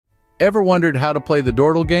Ever wondered how to play the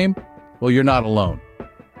Dordle game? Well, you're not alone.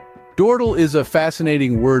 Dordle is a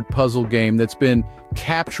fascinating word puzzle game that's been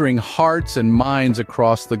capturing hearts and minds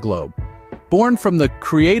across the globe. Born from the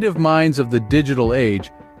creative minds of the digital age,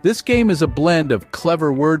 this game is a blend of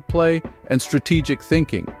clever wordplay and strategic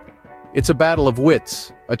thinking. It's a battle of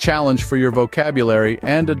wits, a challenge for your vocabulary,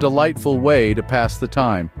 and a delightful way to pass the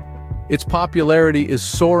time. Its popularity is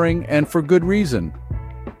soaring, and for good reason.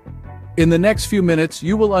 In the next few minutes,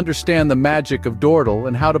 you will understand the magic of Dordle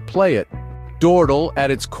and how to play it. Dordle,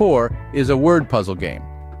 at its core, is a word puzzle game.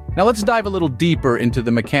 Now let's dive a little deeper into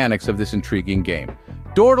the mechanics of this intriguing game.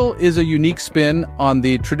 Dordle is a unique spin on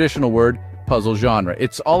the traditional word puzzle genre.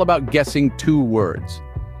 It's all about guessing two words.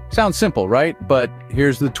 Sounds simple, right? But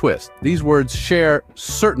here's the twist. These words share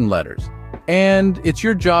certain letters, and it's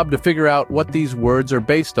your job to figure out what these words are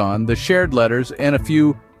based on, the shared letters, and a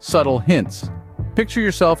few subtle hints. Picture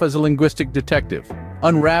yourself as a linguistic detective,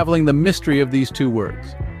 unraveling the mystery of these two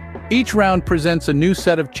words. Each round presents a new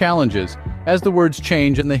set of challenges as the words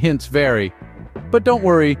change and the hints vary. But don't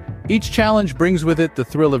worry, each challenge brings with it the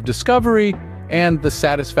thrill of discovery and the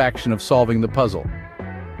satisfaction of solving the puzzle.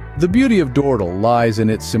 The beauty of Dordle lies in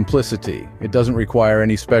its simplicity. It doesn't require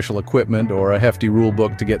any special equipment or a hefty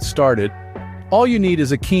rulebook to get started. All you need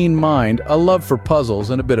is a keen mind, a love for puzzles,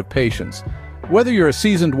 and a bit of patience. Whether you're a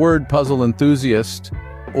seasoned word puzzle enthusiast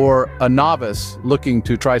or a novice looking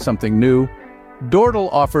to try something new, Dordle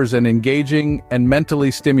offers an engaging and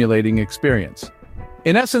mentally stimulating experience.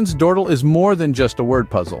 In essence, Dordle is more than just a word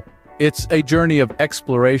puzzle. It's a journey of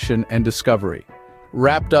exploration and discovery,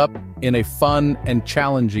 wrapped up in a fun and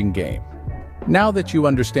challenging game. Now that you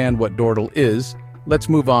understand what Dordle is, let's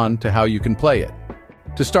move on to how you can play it.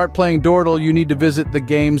 To start playing Dordle, you need to visit the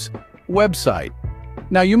game's website.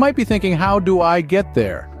 Now, you might be thinking, how do I get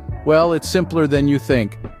there? Well, it's simpler than you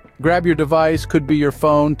think. Grab your device, could be your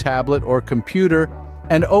phone, tablet, or computer,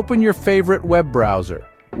 and open your favorite web browser.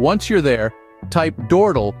 Once you're there, type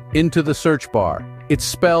Dordle into the search bar. It's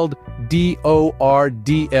spelled D-O-R-D-L-E.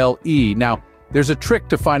 Now, there's a trick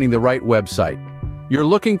to finding the right website. You're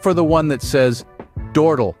looking for the one that says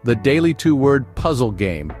Dordle, the daily two-word puzzle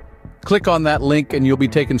game. Click on that link and you'll be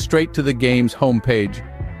taken straight to the game's homepage.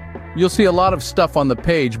 You'll see a lot of stuff on the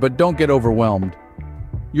page, but don't get overwhelmed.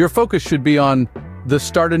 Your focus should be on the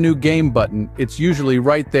Start a New Game button. It's usually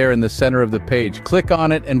right there in the center of the page. Click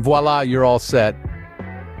on it and voila, you're all set.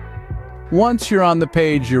 Once you're on the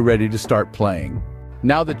page, you're ready to start playing.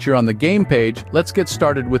 Now that you're on the game page, let's get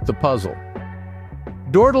started with the puzzle.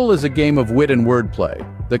 Dordle is a game of wit and wordplay.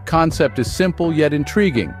 The concept is simple yet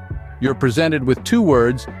intriguing. You're presented with two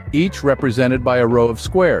words, each represented by a row of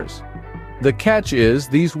squares. The catch is,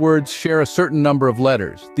 these words share a certain number of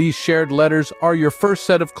letters. These shared letters are your first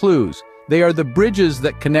set of clues. They are the bridges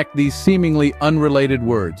that connect these seemingly unrelated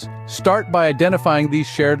words. Start by identifying these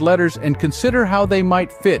shared letters and consider how they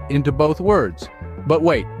might fit into both words. But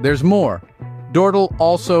wait, there's more. Dordle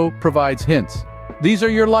also provides hints. These are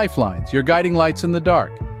your lifelines, your guiding lights in the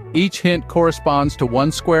dark. Each hint corresponds to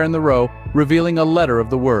one square in the row, revealing a letter of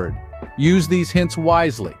the word. Use these hints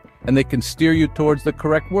wisely, and they can steer you towards the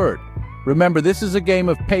correct word. Remember, this is a game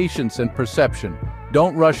of patience and perception.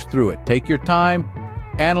 Don't rush through it. Take your time,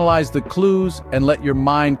 analyze the clues, and let your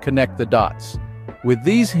mind connect the dots. With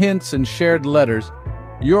these hints and shared letters,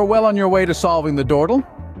 you're well on your way to solving the Dordle.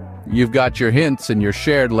 You've got your hints and your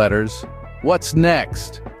shared letters. What's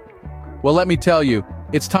next? Well, let me tell you,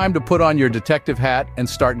 it's time to put on your detective hat and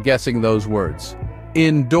start guessing those words.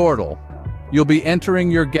 In Dordle, you'll be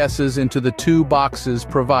entering your guesses into the two boxes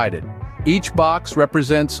provided. Each box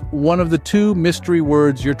represents one of the two mystery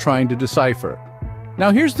words you're trying to decipher.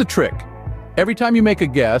 Now here's the trick. Every time you make a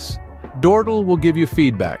guess, Dordle will give you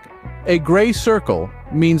feedback. A gray circle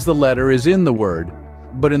means the letter is in the word,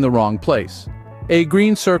 but in the wrong place. A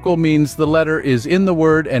green circle means the letter is in the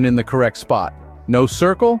word and in the correct spot. No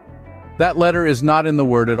circle? That letter is not in the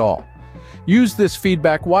word at all. Use this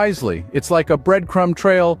feedback wisely. It's like a breadcrumb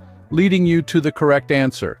trail leading you to the correct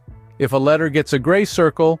answer. If a letter gets a gray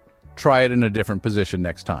circle, try it in a different position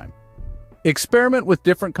next time. Experiment with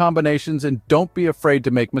different combinations and don't be afraid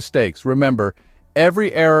to make mistakes. Remember,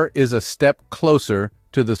 every error is a step closer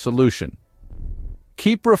to the solution.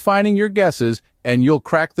 Keep refining your guesses and you'll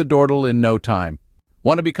crack the Dordle in no time.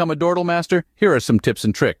 Want to become a Dordle master? Here are some tips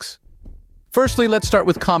and tricks. Firstly, let's start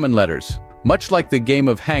with common letters. Much like the game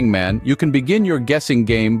of Hangman, you can begin your guessing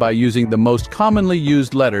game by using the most commonly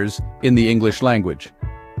used letters in the English language.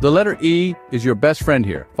 The letter E is your best friend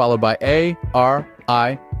here, followed by A, R,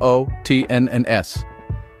 I, O, T, N, and S.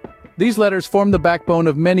 These letters form the backbone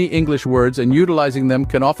of many English words, and utilizing them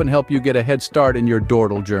can often help you get a head start in your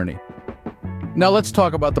Dordle journey. Now let's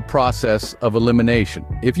talk about the process of elimination.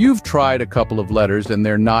 If you've tried a couple of letters and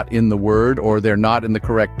they're not in the word or they're not in the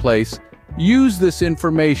correct place, use this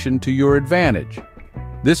information to your advantage.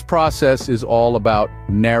 This process is all about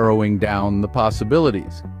narrowing down the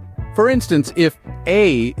possibilities. For instance, if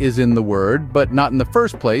A is in the word but not in the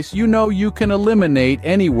first place, you know you can eliminate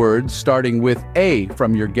any words starting with A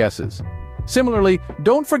from your guesses. Similarly,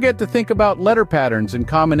 don't forget to think about letter patterns and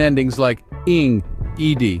common endings like ing,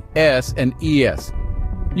 ed, s, and es.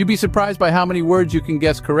 You'd be surprised by how many words you can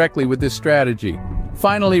guess correctly with this strategy.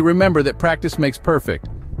 Finally, remember that practice makes perfect.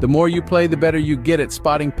 The more you play, the better you get at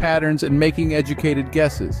spotting patterns and making educated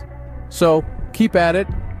guesses. So, keep at it,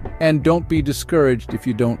 and don't be discouraged if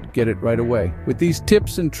you don't get it right away. With these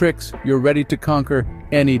tips and tricks, you're ready to conquer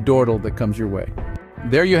any Dordle that comes your way.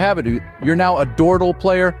 There you have it. You're now a Dordle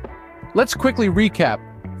player. Let's quickly recap.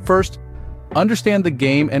 First, understand the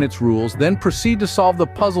game and its rules, then proceed to solve the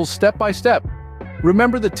puzzles step by step.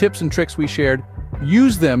 Remember the tips and tricks we shared.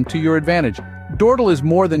 Use them to your advantage. Dordle is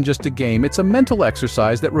more than just a game, it's a mental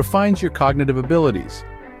exercise that refines your cognitive abilities.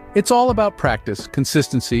 It's all about practice,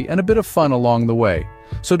 consistency, and a bit of fun along the way.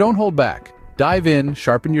 So don't hold back. Dive in,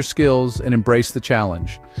 sharpen your skills, and embrace the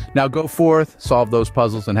challenge. Now go forth, solve those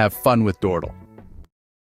puzzles, and have fun with Dordle.